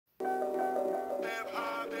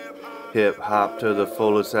Hip hop to the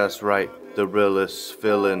fullest, that's right. The realest,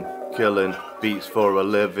 feeling, killing beats for a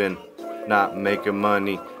living. Not making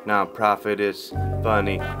money, non-profit, it's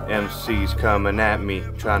funny. MCs coming at me,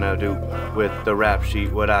 trying to do with the rap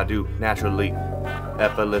sheet what I do naturally.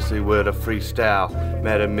 Effortlessly with a freestyle.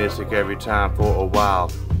 MetaMystik every time for a while.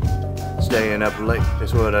 Staying up late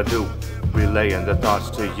is what I do. Relaying the thoughts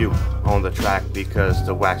to you on the track because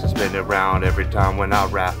the wax is spinning around every time when I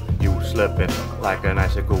rap. You slipping like an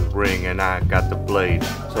icicle ring and I got the blade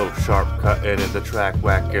so sharp cutting in the track.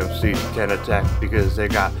 Wack Emcees can attack because they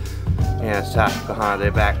got hands tied behind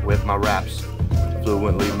their back with my raps.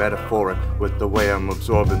 Fluently metaphoric with the way I'm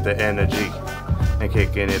absorbing the energy and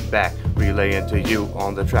kicking it back. Relaying to you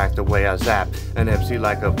on the track the way I zap an MC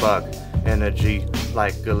like a bug. Energy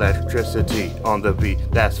like electricity on the beat,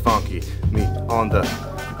 that's funky. Me on the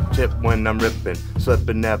tip when I'm ripping,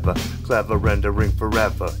 slipping never, clever rendering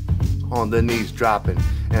forever. On the knees dropping,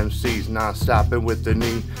 MCs non-stopping with the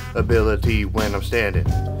knee ability when I'm standing.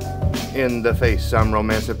 In the face, I'm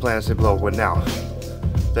romancing planets and blowing out.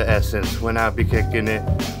 The essence when I be kicking it,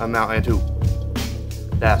 I'm out and two.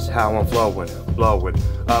 That's how I'm flowing, blowing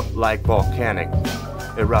up like volcanic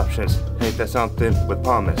eruptions. Ain't that something with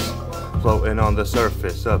pumice? Floating on the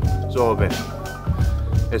surface, absorbing.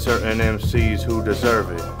 It's certain MCs who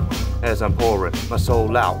deserve it. As I'm pouring my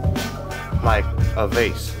soul out like a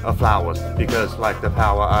vase of flowers, because like the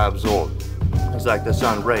power I absorb, it's like the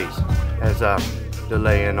sun rays as I'm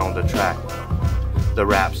delaying on the track. The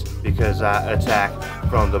raps because I attack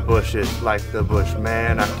from the bushes like the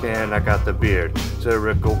bushman. I got the beard.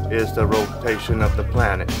 Spherical is the rotation of the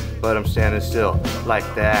planet, but I'm standing still like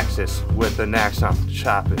the axis with an axe. I'm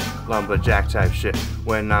chopping lumberjack type shit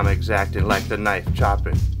when I'm exacting like the knife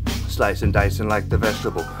chopping. Slicing, dicing like the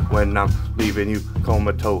vegetable when I'm leaving you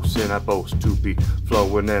comatose. And I boast to be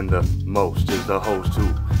flowing, and the most is the host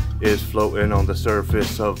who is floating on the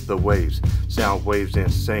surface of the waves. Sound waves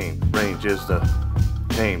insane, range is the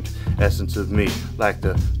tamed essence of me, like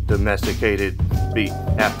the domesticated beat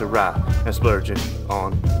after I am splurging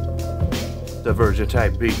on the virgin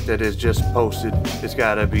type beat that is just posted. It's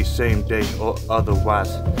gotta be same day or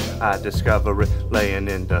otherwise I discover it laying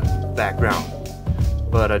in the background.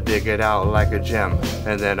 But I dig it out like a gem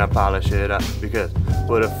and then I polish it up because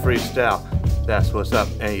with a freestyle, that's what's up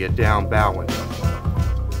and you're down bowing.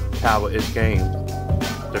 Power is gained,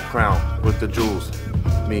 the crown with the jewels,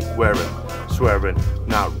 me wearing, swearing,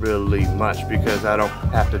 not really much because I don't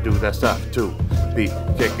have to do that stuff too. Be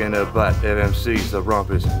kicking the butt of MCs, the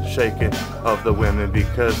rump is shaking of the women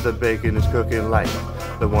because the bacon is cooking like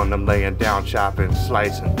the one I'm laying down, chopping,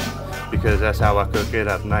 slicing, because that's how I cook it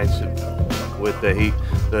up nice and with the heat.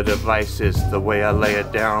 The device is the way I lay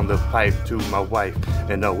it down the pipe to my wife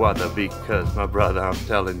and no other, because my brother, I'm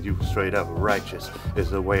telling you straight up, righteous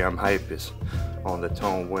is the way I'm hypest on the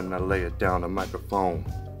tone when I lay it down the microphone.